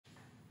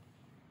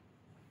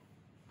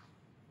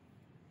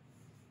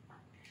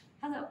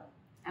Hello,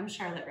 I'm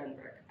Charlotte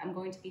Rodenberg. I'm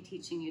going to be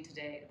teaching you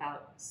today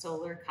about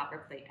solar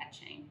copper plate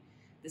etching.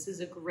 This is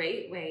a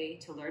great way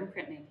to learn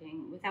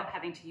printmaking without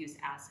having to use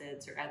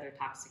acids or other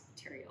toxic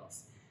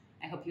materials.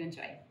 I hope you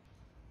enjoy.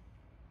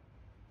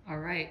 All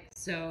right,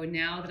 so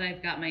now that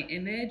I've got my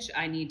image,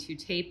 I need to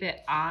tape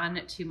it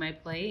on to my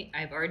plate.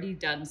 I've already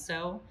done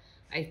so.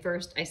 I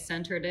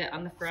centered it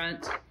on the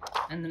front,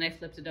 and then I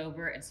flipped it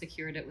over and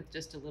secured it with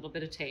just a little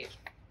bit of tape.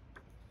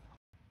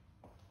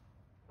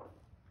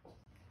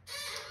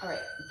 All right,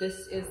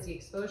 this is the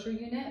exposure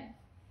unit.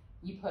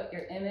 You put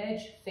your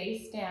image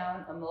face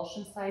down,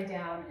 emulsion side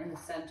down in the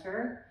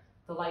center.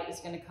 The light is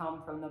going to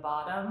come from the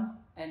bottom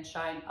and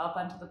shine up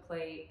onto the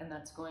plate, and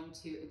that's going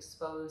to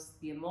expose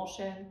the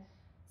emulsion,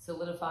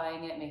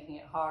 solidifying it, making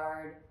it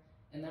hard,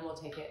 and then we'll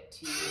take it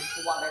to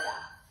the water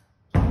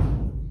bath.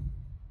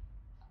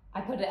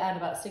 I put it at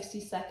about 60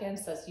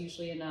 seconds. That's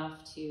usually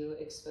enough to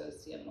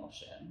expose the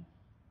emulsion.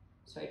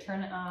 So I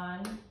turn it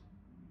on,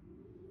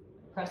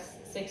 press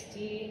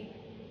 60,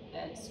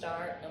 and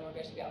start, and we're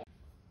good to go.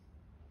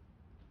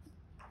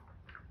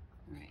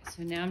 All right,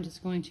 so now I'm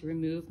just going to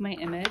remove my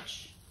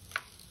image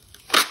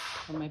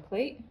from my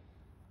plate.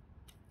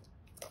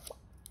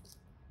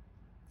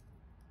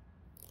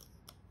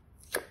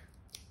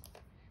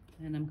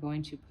 And I'm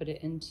going to put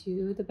it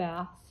into the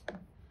bath.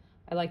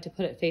 I like to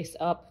put it face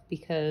up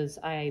because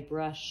I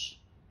brush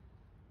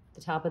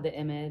the top of the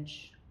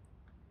image,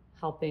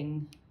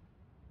 helping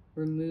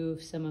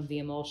remove some of the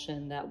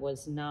emulsion that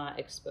was not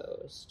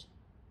exposed.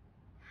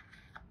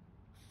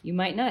 You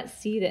might not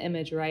see the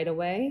image right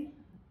away,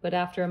 but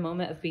after a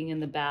moment of being in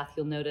the bath,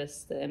 you'll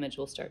notice the image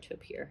will start to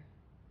appear.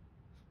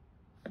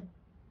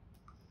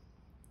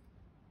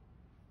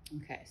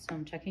 Okay, so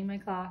I'm checking my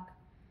clock.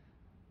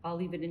 I'll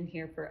leave it in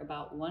here for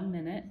about 1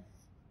 minute.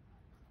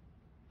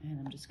 And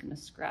I'm just gonna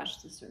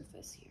scratch the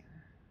surface here.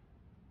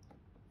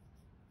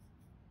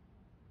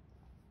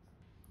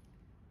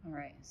 All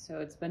right, so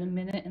it's been a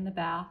minute in the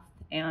bath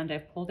and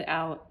I've pulled it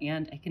out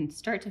and I can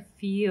start to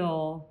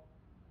feel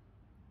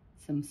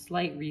some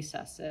slight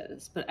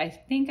recesses, but I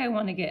think I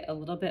want to get a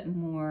little bit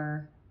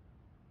more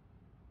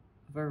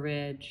of a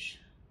ridge.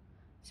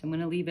 So I'm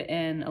going to leave it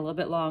in a little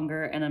bit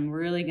longer, and I'm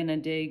really going to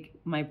dig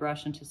my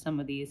brush into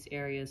some of these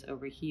areas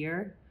over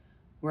here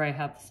where I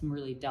have some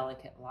really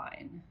delicate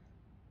line.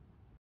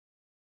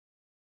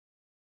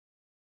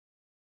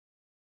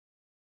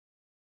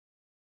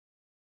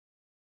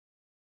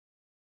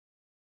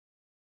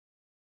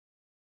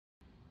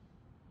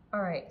 All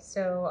right,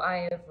 so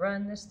I have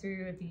run this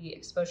through the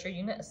exposure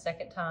unit a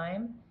second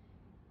time.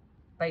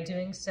 By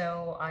doing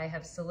so, I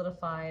have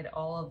solidified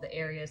all of the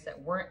areas that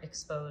weren't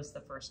exposed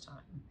the first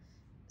time.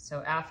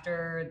 So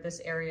after this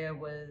area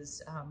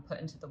was put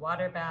into the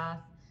water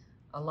bath,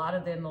 a lot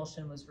of the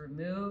emulsion was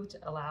removed,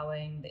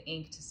 allowing the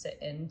ink to sit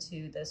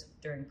into this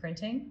during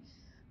printing.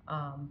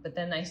 But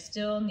then I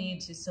still need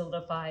to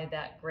solidify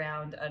that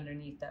ground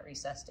underneath that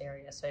recessed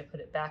area. So I put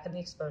it back in the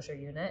exposure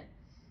unit.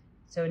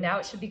 So now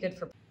it should be good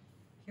for.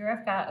 Here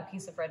I've got a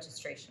piece of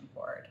registration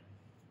board.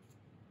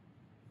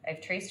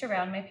 I've traced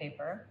around my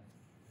paper,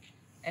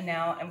 and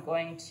now I'm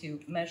going to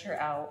measure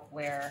out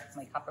where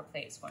my copper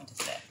plate is going to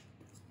sit.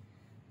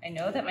 I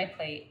know that my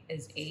plate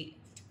is 8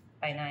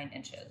 by 9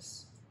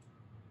 inches.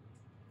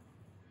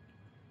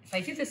 If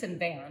I do this in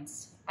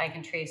advance, I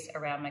can trace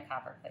around my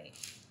copper plate,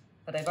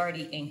 but I've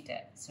already inked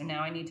it. So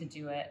now I need to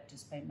do it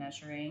just by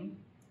measuring.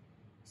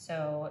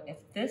 So if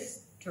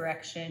this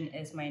direction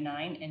is my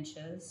 9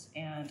 inches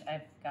and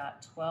I've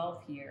got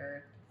 12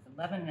 here,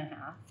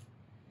 11.5,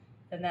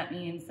 then that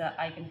means that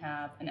I can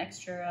have an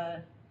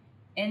extra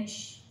 1.25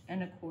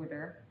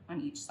 inches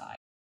on each side.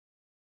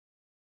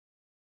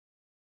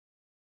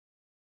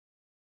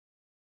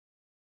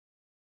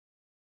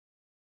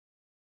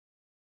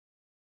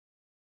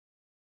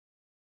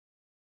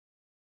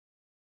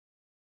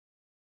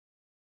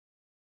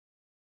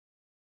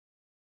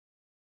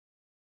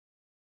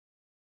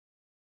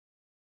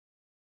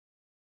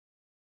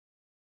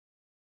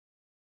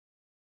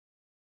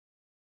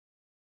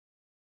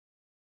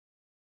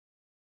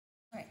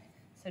 Right,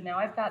 so now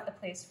I've got the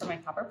place for my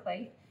copper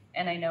plate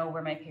and I know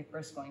where my paper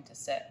is going to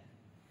sit.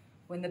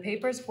 When the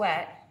paper is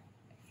wet,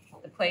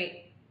 the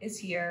plate is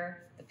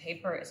here, the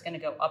paper is going to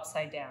go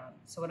upside down.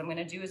 So what I'm going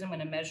to do is I'm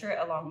going to measure it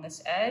along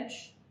this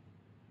edge,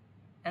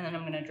 and then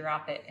I'm going to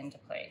drop it into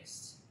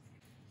place.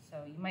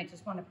 So you might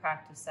just want to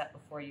practice that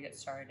before you get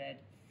started.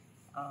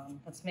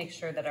 Let's make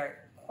sure that our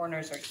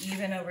corners are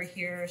even over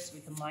here so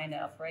we can line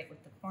it up right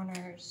with the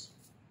corners.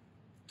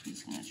 I'm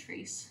just going to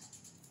trace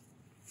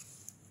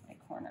my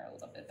corner a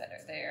little bit better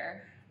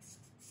there.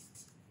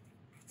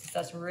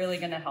 That's really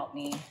going to help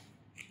me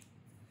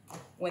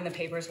when the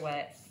paper is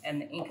wet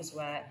and the ink is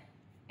wet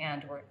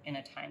and we're in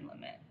a time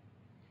limit.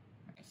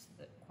 Right, so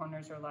the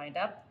corners are lined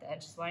up, the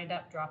edge is lined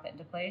up, drop it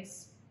into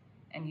place,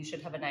 and you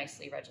should have a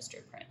nicely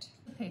registered print.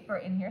 The paper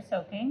in here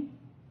soaking.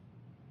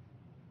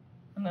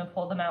 I'm going to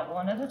pull them out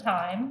one at a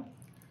time.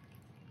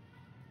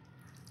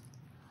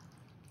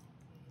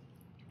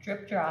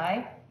 Drip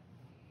dry.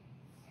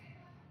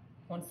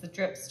 Once the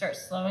drip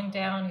starts slowing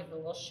down, give it a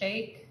little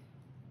shake.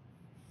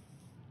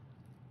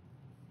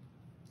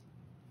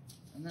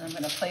 And then I'm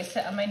going to place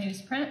it on my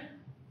newsprint.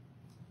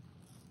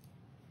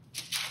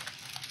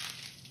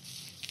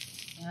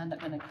 And I'm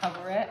going to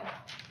cover it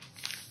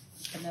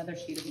with another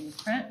sheet of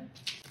newsprint.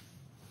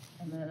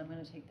 And then I'm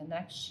going to take the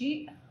next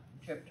sheet,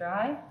 drip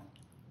dry.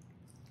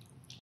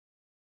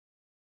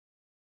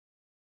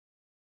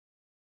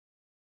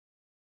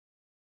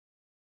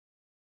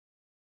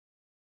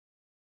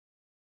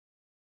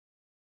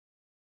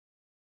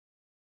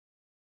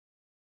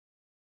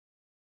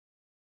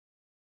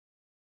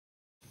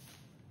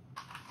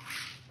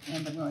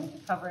 And I'm going to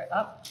cover it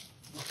up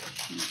with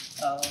a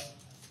sheet of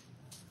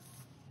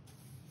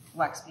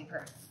wax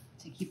paper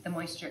to keep the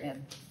moisture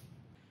in.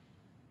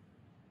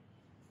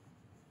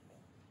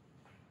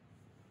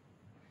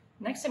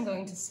 Next, I'm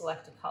going to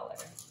select a color.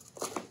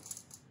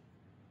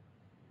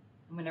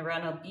 I'm going to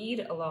run a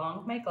bead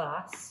along my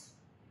glass.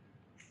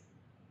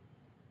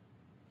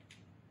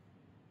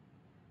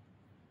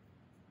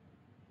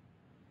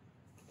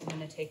 I'm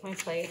going to take my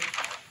plate.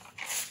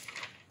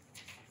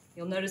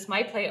 You'll notice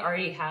my plate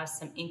already has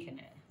some ink in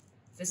it.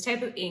 This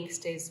type of ink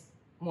stays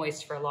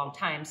moist for a long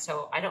time,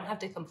 so I don't have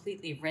to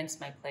completely rinse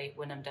my plate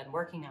when I'm done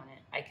working on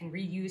it. I can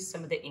reuse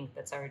some of the ink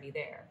that's already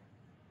there.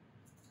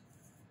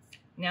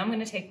 Now I'm going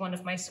to take one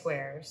of my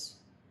squares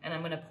and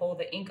I'm going to pull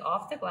the ink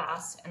off the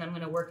glass and I'm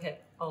going to work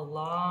it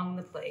along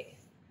the plate.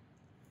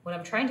 What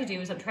I'm trying to do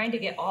is I'm trying to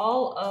get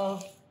all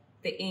of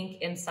the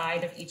ink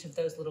inside of each of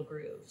those little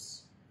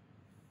grooves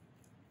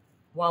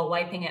while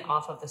wiping it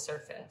off of the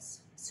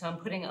surface. So I'm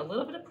putting a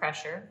little bit of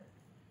pressure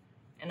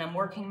and I'm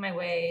working my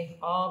way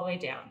all the way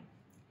down.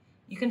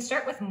 You can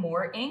start with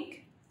more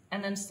ink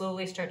and then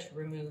slowly start to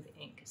remove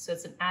ink. So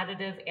it's an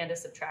additive and a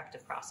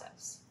subtractive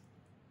process.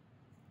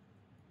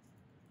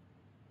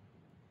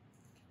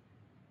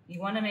 You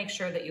want to make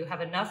sure that you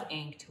have enough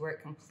ink to where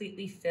it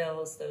completely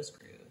fills those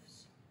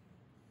grooves.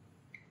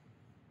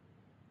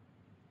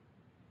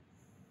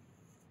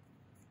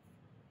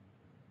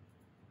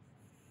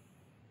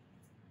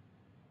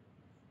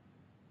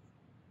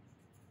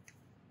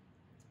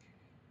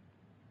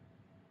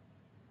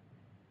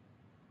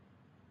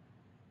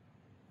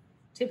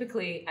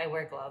 Typically, I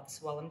wear gloves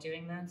while I'm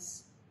doing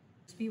this.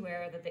 Just be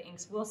aware that the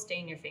inks will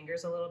stain your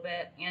fingers a little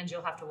bit and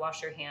you'll have to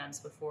wash your hands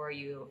before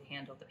you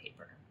handle the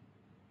paper.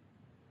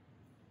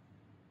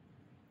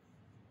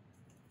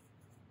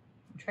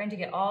 I'm trying to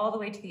get all the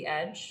way to the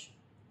edge,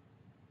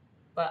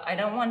 but I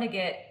don't want to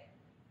get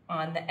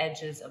on the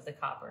edges of the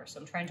copper, so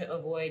I'm trying to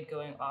avoid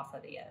going off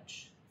of the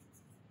edge.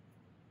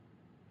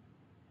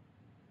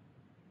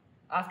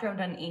 After I'm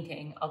done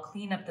inking, I'll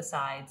clean up the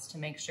sides to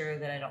make sure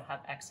that I don't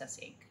have excess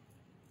ink.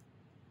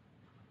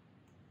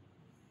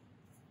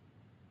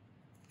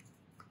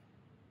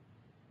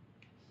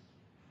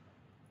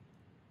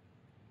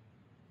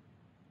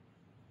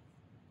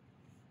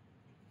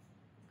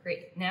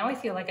 Great, now I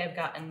feel like I've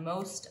gotten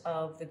most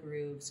of the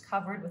grooves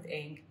covered with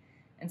ink,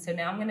 and so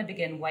now I'm going to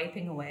begin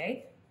wiping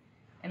away,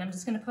 and I'm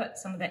just going to put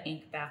some of the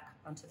ink back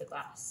onto the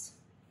glass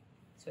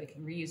so I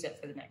can reuse it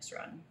for the next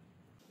run.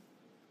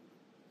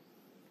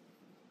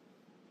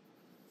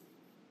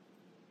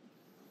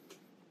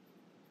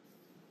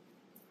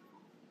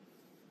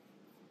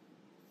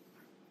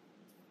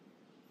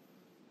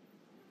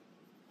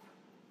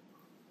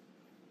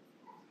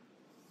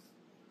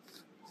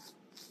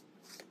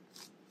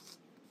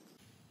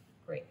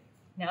 Great.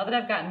 Now that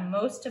I've gotten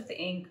most of the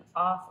ink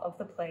off of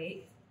the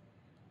plate,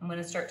 I'm going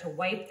to start to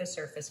wipe the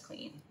surface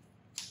clean.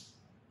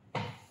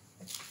 I'm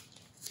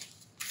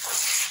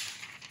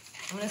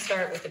going to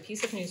start with a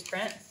piece of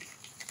newsprint,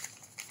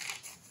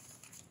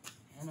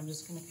 and I'm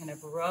just going to kind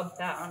of rub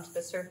that onto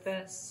the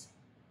surface.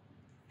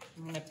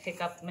 I'm going to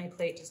pick up my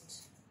plate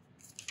just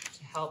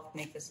to help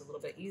make this a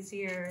little bit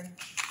easier.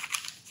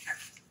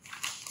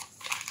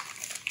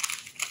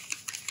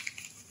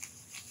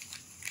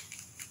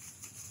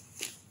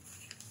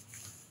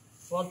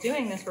 While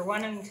doing this, we're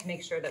wanting to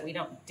make sure that we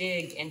don't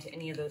dig into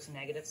any of those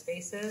negative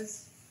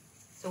spaces.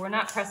 So we're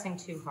not pressing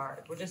too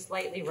hard. We're just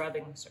lightly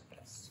rubbing the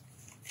surface.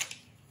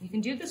 You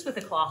can do this with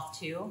a cloth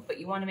too, but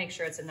you want to make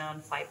sure it's a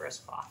non-fibrous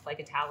cloth, like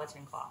a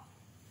tallaton cloth.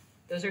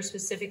 Those are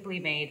specifically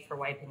made for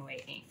wiping away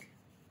ink.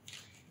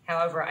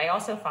 However, I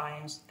also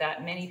find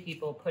that many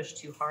people push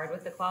too hard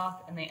with the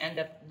cloth and they end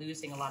up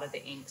losing a lot of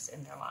the inks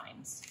in their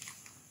lines.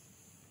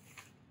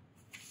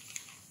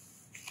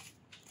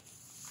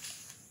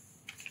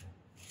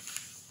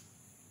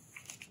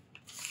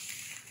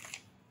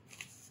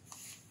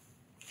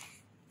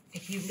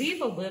 If you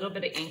leave a little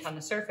bit of ink on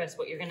the surface,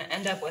 what you're going to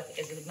end up with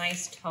is a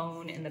nice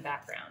tone in the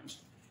background.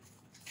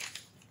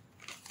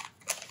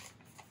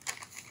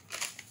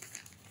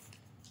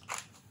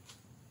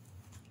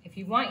 If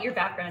you want your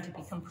background to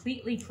be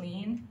completely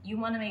clean, you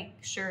want to make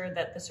sure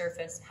that the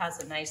surface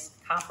has a nice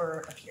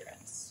copper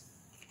appearance.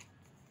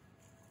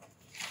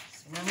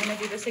 So now I'm going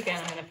to do this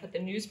again. I'm going to put the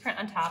newsprint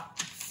on top,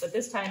 but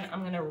this time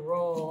I'm going to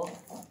roll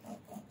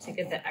to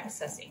get the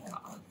excess ink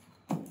off.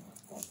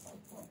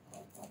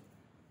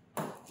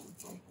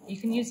 You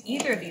can use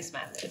either of these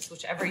methods,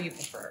 whichever you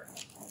prefer.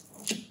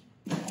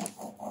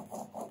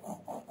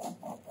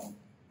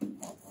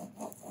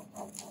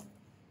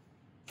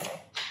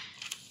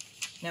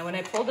 Now when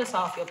I pull this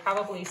off, you'll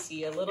probably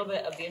see a little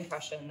bit of the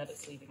impression that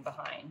it's leaving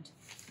behind.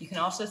 You can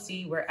also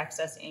see where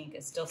excess ink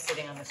is still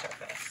sitting on the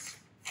surface.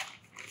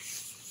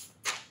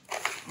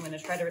 I'm going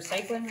to try to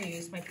recycle and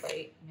reuse my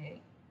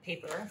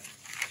paper,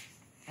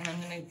 and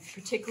I'm going to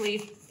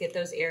particularly get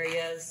those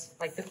areas,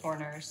 like the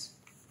corners,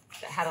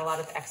 that had a lot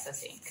of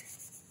excess ink.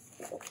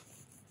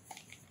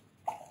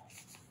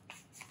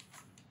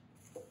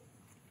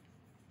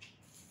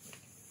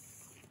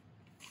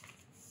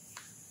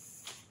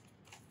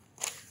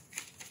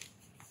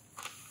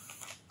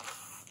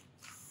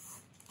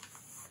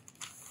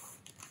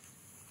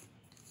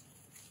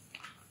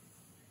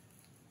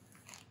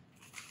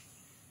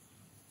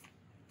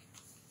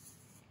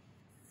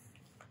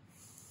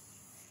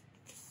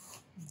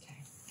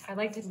 I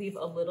like to leave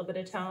a little bit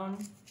of tone,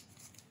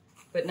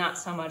 but not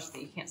so much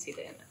that you can't see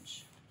the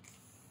image.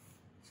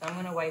 So I'm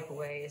going to wipe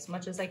away as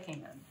much as I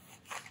can.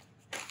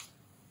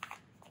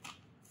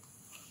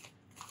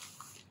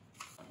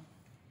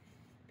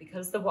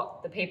 Because the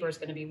paper is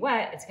going to be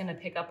wet, it's going to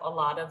pick up a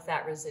lot of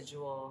that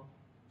residual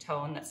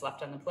tone that's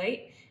left on the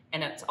plate,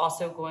 and it's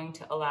also going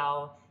to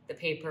allow the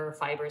paper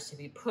fibers to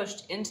be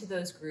pushed into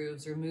those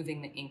grooves,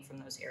 removing the ink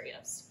from those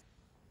areas.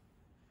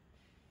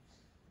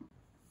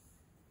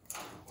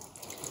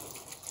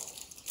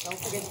 Don't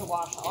forget to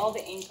wash all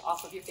the ink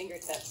off of your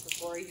fingertips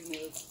before you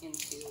move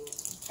into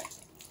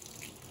printing.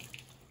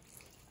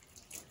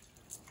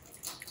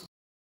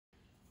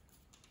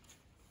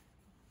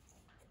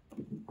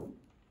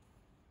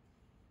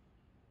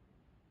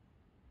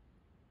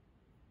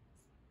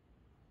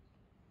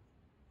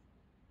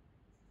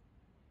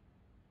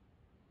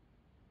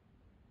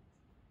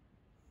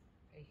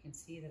 You can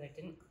see that I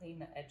didn't clean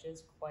the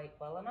edges quite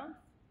well enough,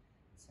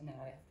 so now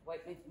I have to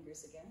wipe my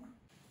fingers again.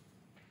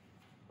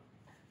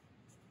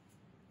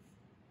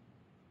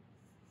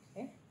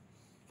 Okay,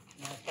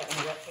 now I've got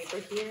my wet paper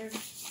here.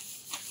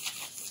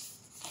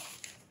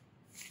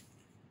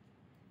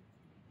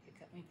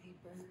 Pick up my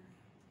paper,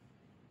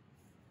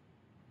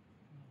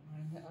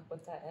 line it up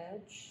with that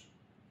edge.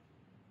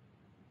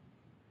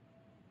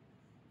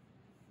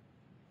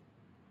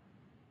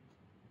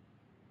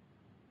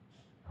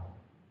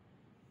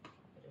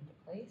 Put it into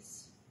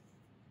place.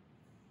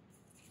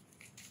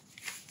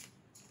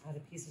 Add a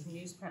piece of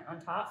newsprint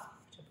on top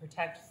to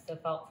protect the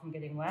felt from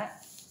getting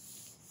wet.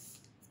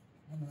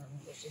 And then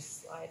we'll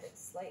just slide it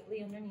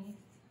slightly underneath.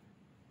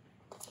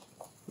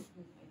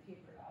 Move my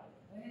paper out of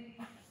the way.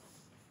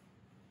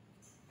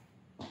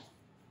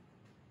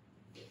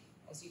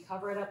 As you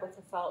cover it up with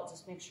the felt,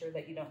 just make sure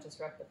that you don't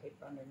disrupt the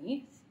paper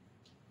underneath.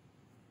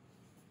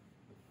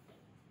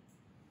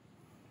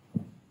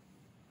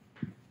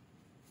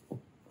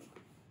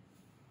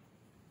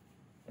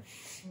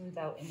 Smooth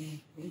out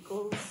any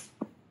wrinkles.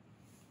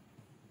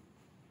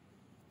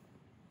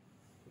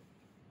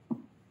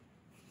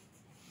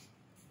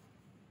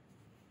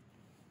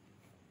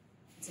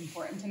 It's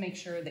important to make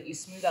sure that you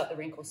smooth out the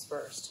wrinkles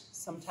first.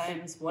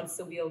 Sometimes once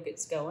the wheel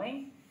gets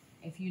going,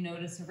 if you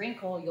notice a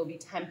wrinkle, you'll be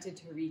tempted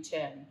to reach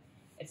in.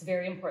 It's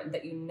very important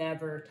that you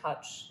never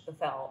touch the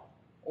felt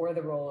or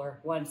the roller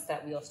once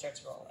that wheel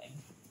starts rolling.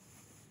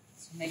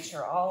 So make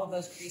sure all of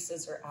those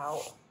creases are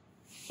out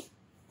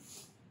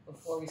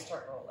before we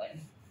start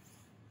rolling.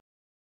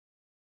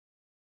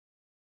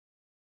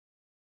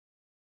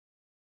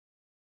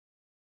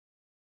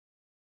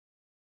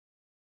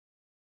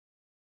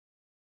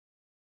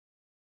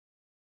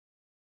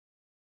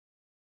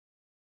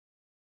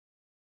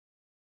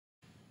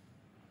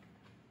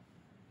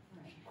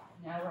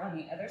 Now we're on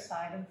the other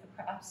side of the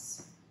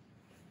press.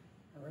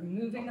 We're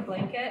removing the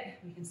blanket.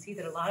 We can see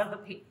that a lot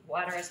of the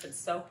water has been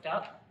soaked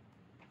up.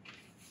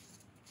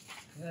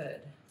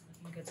 Good,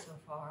 looking good so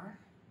far.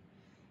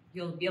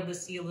 You'll be able to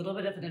see a little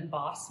bit of an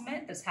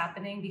embossment that's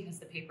happening because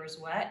the paper is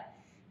wet.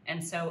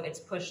 And so it's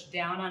pushed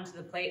down onto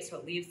the plate, so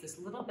it leaves this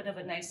little bit of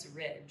a nice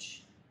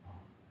ridge.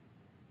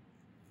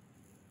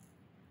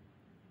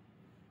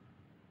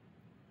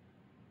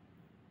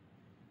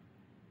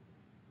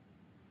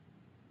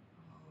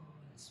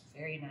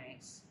 Very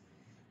nice.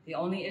 The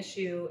only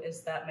issue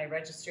is that my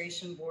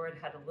registration board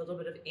had a little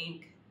bit of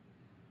ink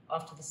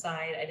off to the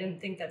side. I didn't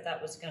think that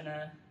that was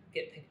gonna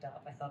get picked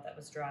up. I thought that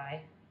was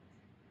dry,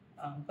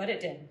 but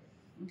it did.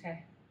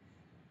 Okay,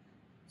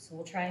 so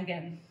we'll try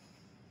again.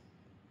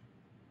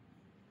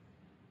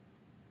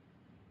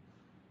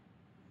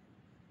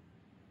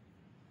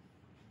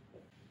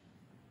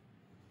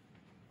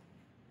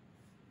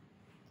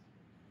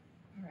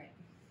 All right.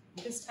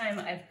 This time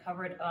I've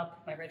covered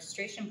up my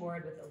registration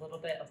board with a little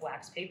bit of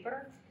wax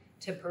paper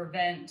to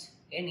prevent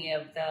any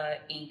of the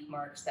ink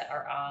marks that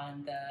are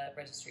on the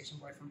registration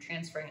board from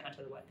transferring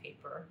onto the wet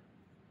paper.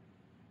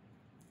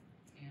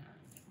 And I'm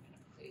going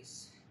to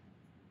place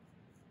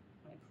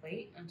my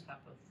plate on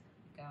top of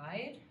the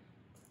guide.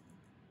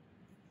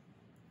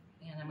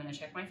 And I'm going to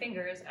check my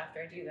fingers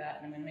after I do that,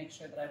 and I'm going to make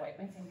sure that I wipe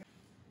my fingers.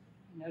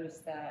 Notice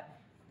that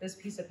this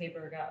piece of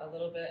paper got a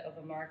little bit of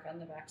a mark on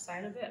the back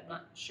side of it. I'm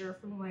not sure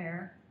from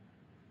where,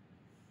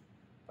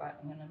 but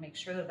I'm going to make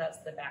sure that that's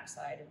the back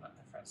side and not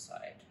the front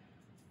side.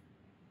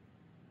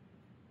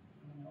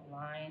 I'm going to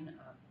line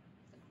up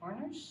the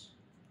corners,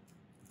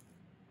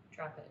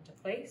 drop it into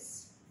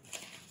place,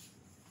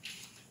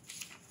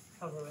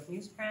 cover with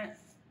newsprint.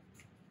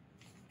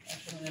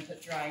 Actually, I'm going to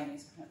put dry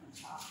newsprint on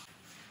top.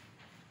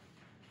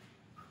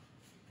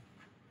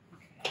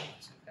 Okay,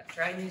 so I've got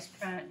dry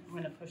newsprint. I'm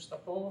going to push the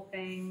whole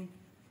thing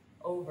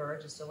over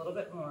just a little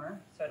bit more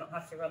so I don't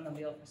have to run the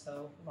wheel for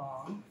so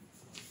long.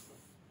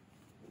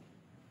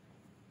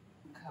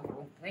 Cover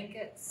with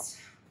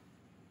blankets,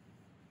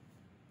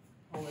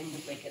 holding the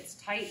blankets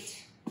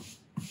tight,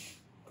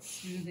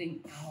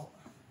 smoothing out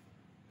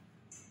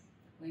the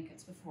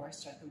blankets before I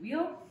start the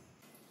wheel.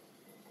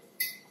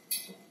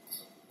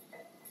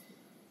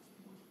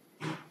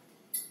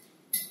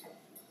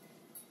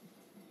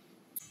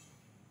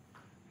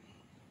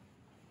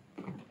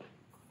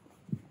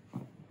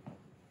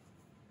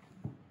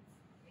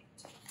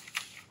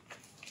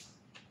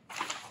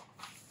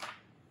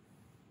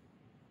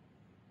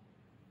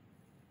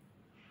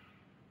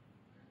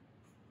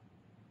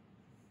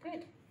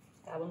 Good.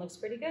 That one looks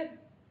pretty good.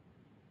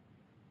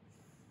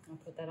 I'll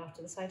put that off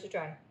to the side to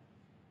dry.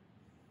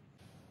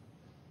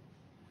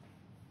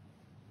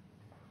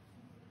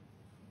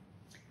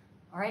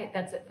 All right,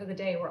 that's it for the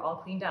day. We're all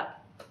cleaned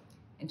up.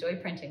 Enjoy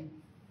printing.